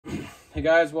Hey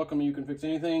guys, welcome to You Can Fix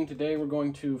Anything. Today we're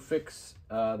going to fix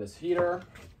this heater.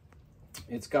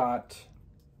 It's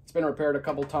been repaired a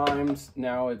couple times.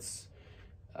 Now it's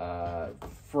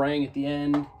fraying at the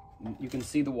end. You can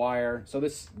see the wire. So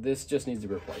this just needs to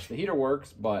be replaced. The heater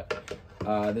works, but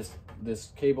this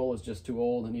cable is just too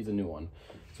old. It needs a new one.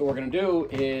 So what we're gonna do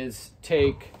is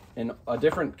take a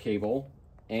different cable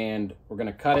and we're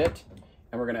gonna cut it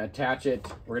and we're gonna attach it.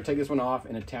 We're gonna take this one off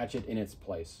and attach it in its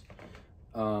place.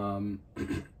 So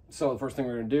the first thing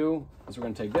we're going to do is we're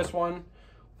going to take this one,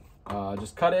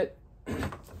 just cut it,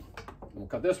 we'll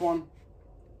cut this one,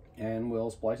 and we'll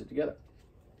splice it together.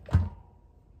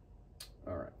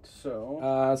 All right,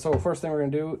 so first thing we're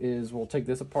going to do is we'll take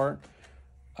this apart,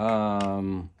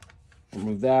 remove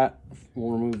that,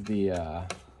 we'll remove the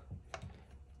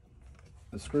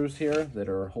screws here that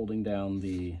are holding down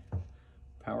the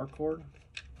power cord.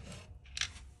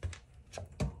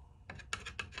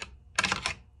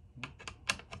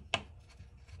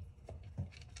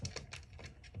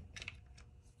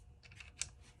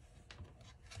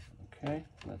 Okay,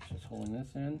 that's just holding this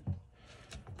in.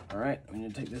 All right, I'm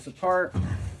gonna take this apart.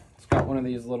 It's got one of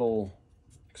these little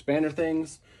expander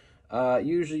things.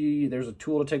 Usually there's a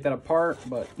tool to take that apart,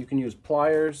 but you can use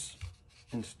pliers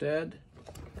instead.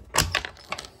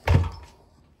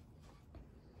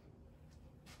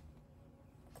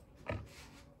 Okay,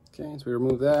 so we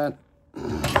remove that.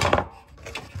 It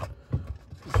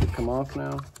should come off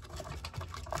now.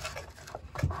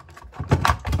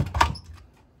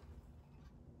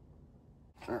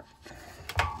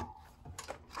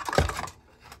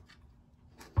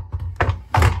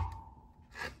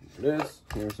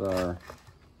 Here's our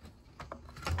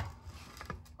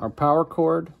power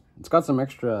cord. It's got some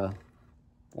extra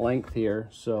length here,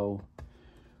 so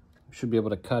we should be able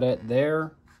to cut it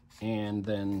there and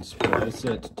then splice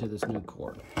it to this new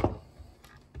cord.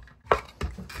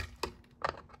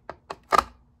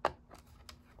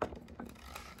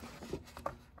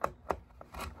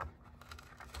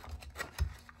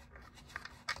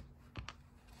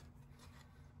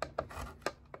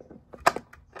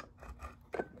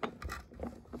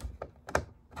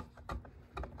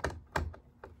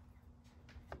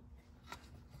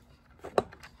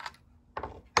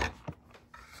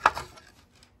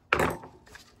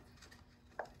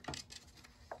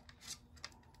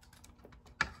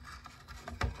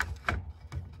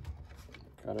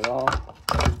 Got it all.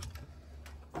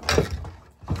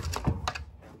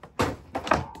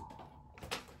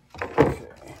 Okay.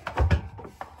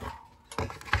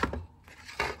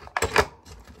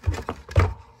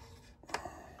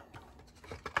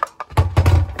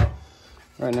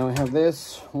 All right, now we have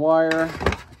this wire.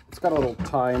 It's got a little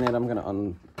tie in it. I'm gonna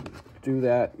undo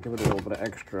that, give it a little bit of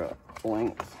extra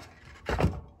length.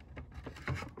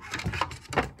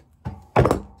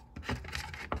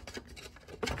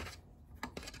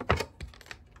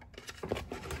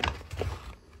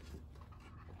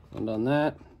 Undone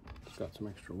that. It's got some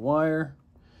extra wire.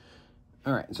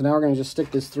 All right, so now we're going to just stick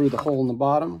this through the hole in the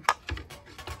bottom.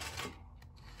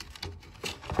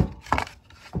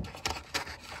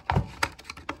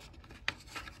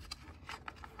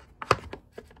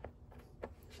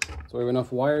 So we have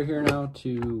enough wire here now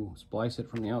to splice it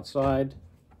from the outside.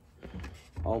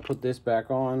 I'll put this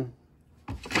back on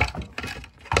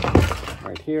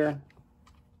right here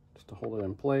just to hold it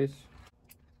in place.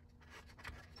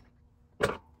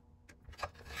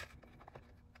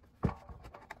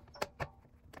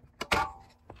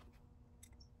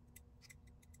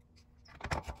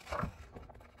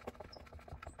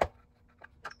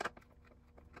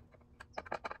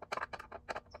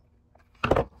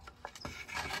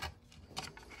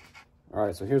 All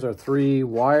right, so here's our 3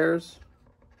 wires.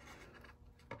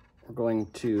 We're going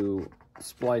to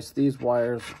splice these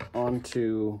wires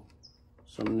onto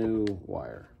some new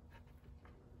wire.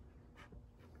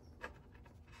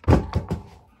 That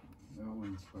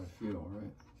one's by feel,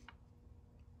 right?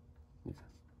 Yeah.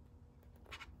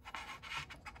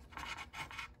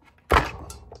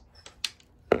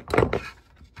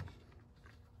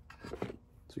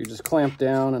 So you just clamp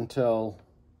down until,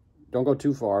 don't go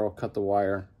too far, it'll cut the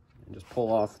wire. Just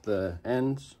pull off the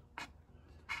ends.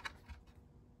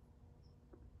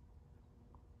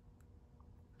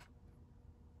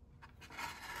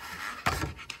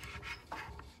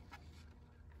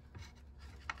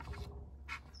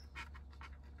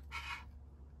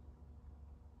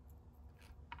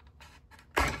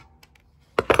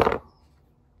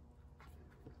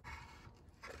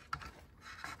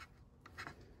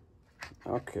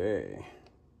 Okay.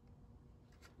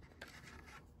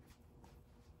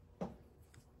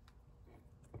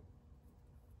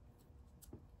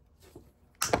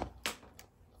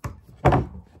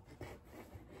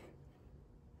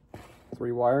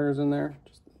 3 wires in there,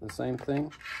 just the same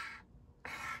thing.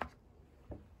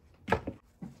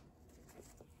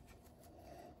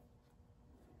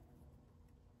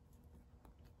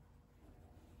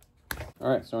 All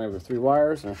right, so we have our 3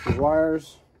 wires and our 3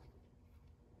 wires.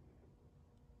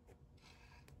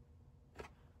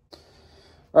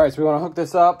 All right, so we want to hook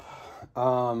this up.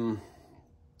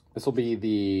 This will be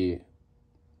the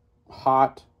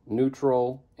hot,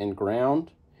 neutral, and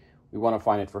ground. We want to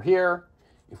find it for here.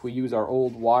 If we use our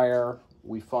old wire,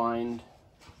 we find,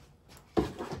 if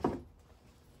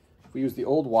we use the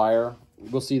old wire,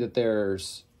 we'll see that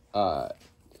there's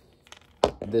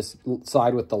this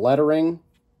side with the lettering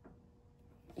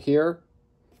here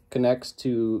connects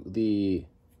to the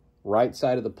right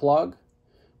side of the plug,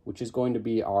 which is going to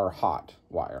be our hot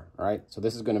wire. All right, so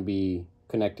this is going to be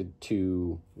connected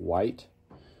to white.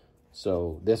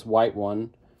 So this white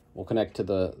one will connect to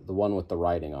the one with the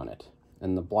writing on it.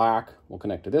 And the black will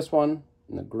connect to this one,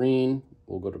 and the green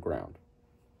will go to ground.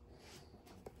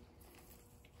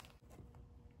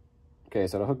 Okay,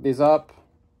 so to hook these up,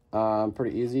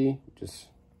 pretty easy. Just,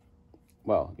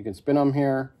 well, you can spin them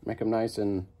here, make them nice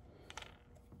and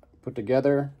put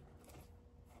together.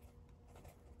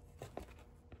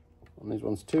 On these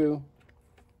ones too.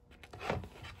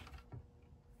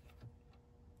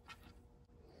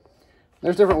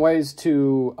 There's different ways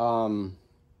to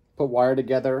put wire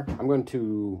together. I'm going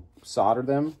to solder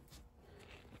them.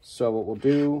 So what we'll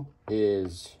do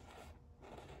is,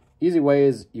 easy way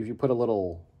is if you put a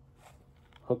little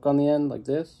hook on the end like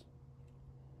this.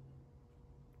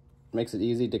 Makes it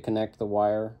easy to connect the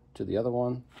wire to the other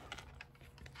one.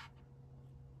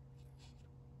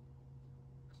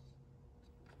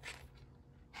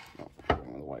 The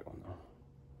white one though.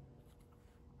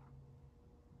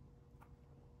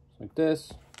 Like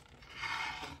this,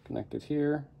 connect it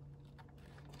here.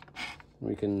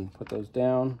 We can put those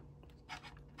down.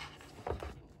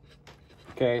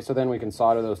 Okay, so then we can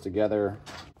solder those together.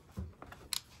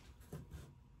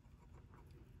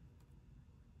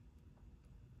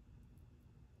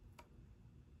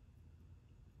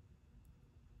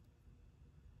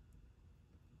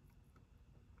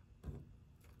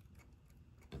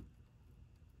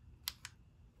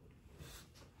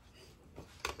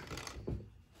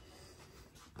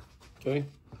 Okay,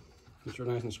 these are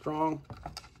nice and strong.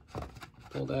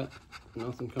 Pull that,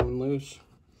 nothing coming loose.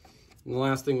 And the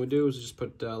last thing we do is just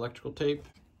put electrical tape.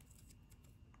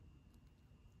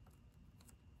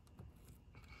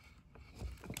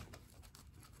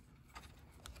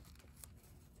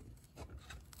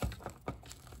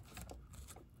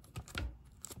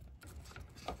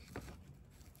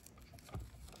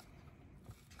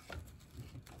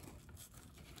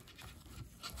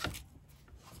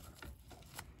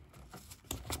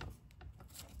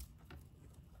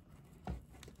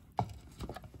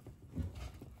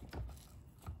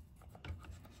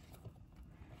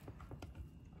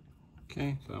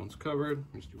 Okay, so that one's covered.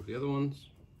 Let's do the other ones.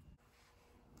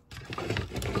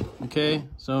 Okay,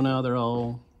 so now they're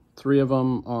all, 3 of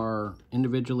them are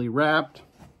individually wrapped.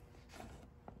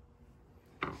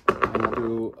 And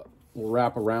we'll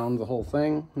wrap around the whole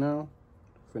thing now,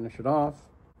 finish it off.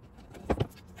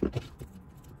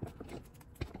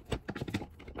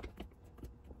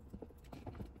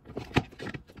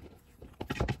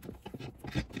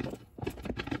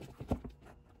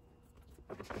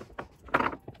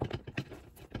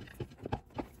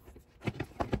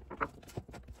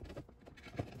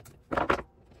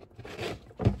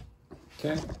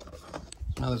 Okay,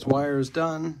 now this wire is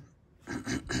done.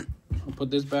 I'll put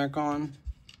this back on.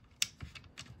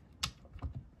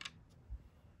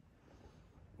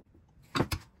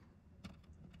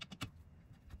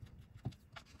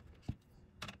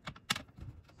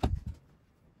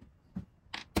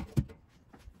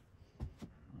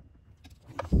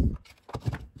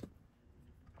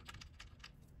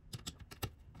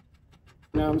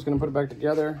 Now I'm just going to put it back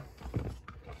together.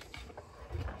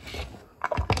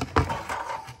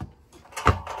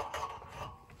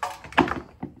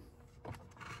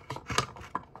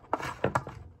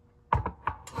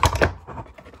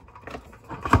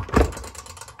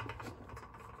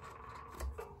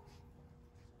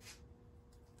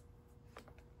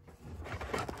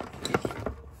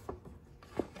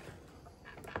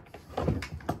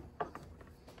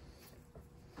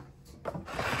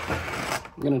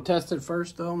 I'm going to test it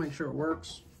first though, make sure it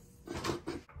works.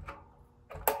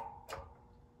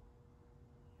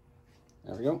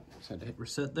 There we go. Just had to hit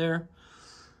reset there.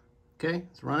 Okay,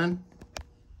 it's running.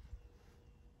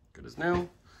 Good as new.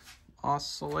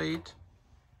 Oscillate.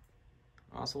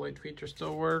 Oscillate feature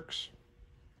still works.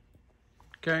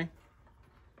 Okay.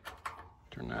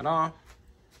 Turn that off.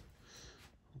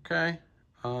 Okay,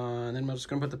 And then I'm just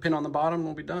gonna put the pin on the bottom and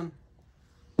we'll be done.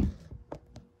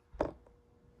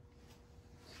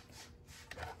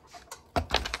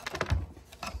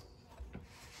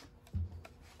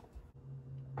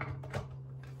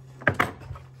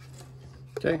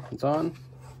 Okay, it's on,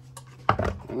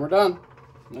 and we're done.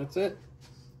 That's it.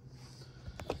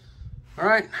 All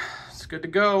right, it's good to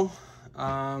go.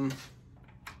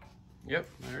 Yep,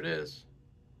 there it is.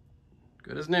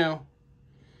 Good as new.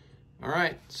 All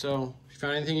right, so if you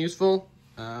found anything useful,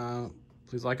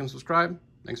 please like and subscribe.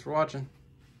 Thanks for watching.